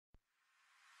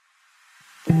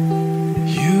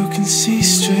You can see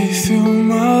straight through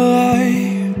my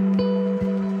light.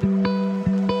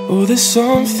 Oh, there's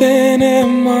something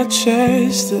in my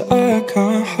chest that I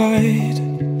can't hide.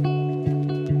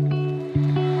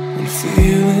 When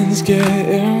feelings get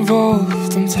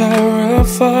involved, I'm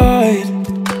terrified.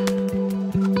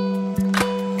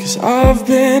 'Cause I've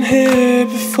been here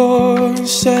before and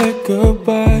said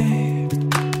goodbye.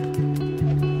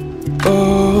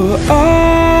 Oh,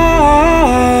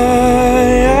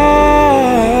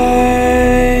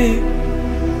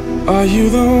 are you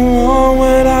the one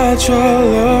when I try to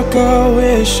look I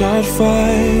wish I'd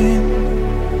find?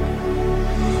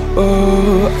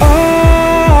 Oh,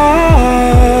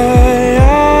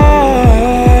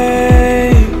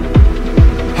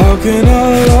 how can I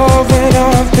love when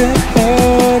I've been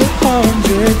hurt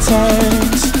 100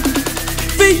 times?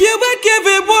 For you I'd give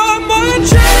it one more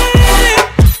try.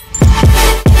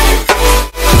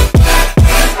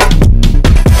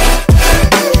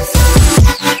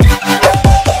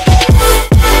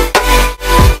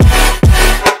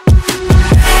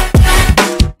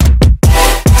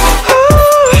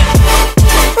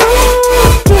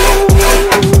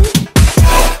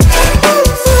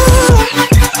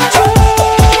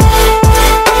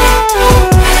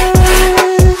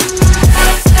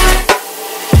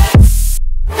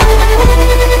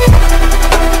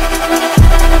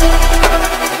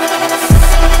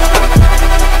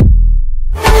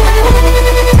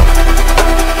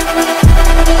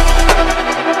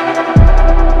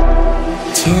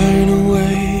 Turn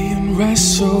away and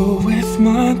wrestle with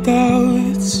my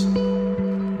doubts.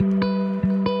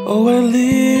 Oh, I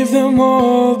leave them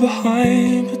all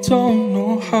behind, but don't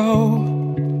know how.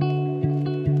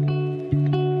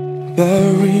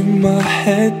 Bury my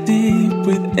head deep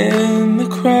within the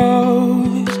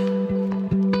crowd,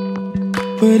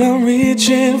 but I'm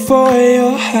reaching for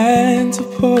your hand to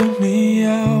pull me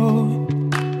out.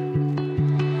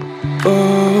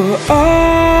 Oh,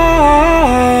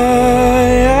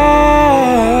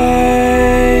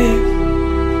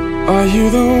 are you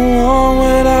the one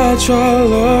when I try to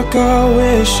look I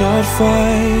wish I'd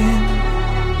find?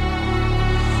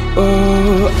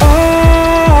 Oh,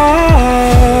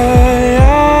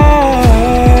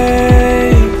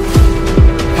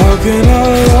 how can I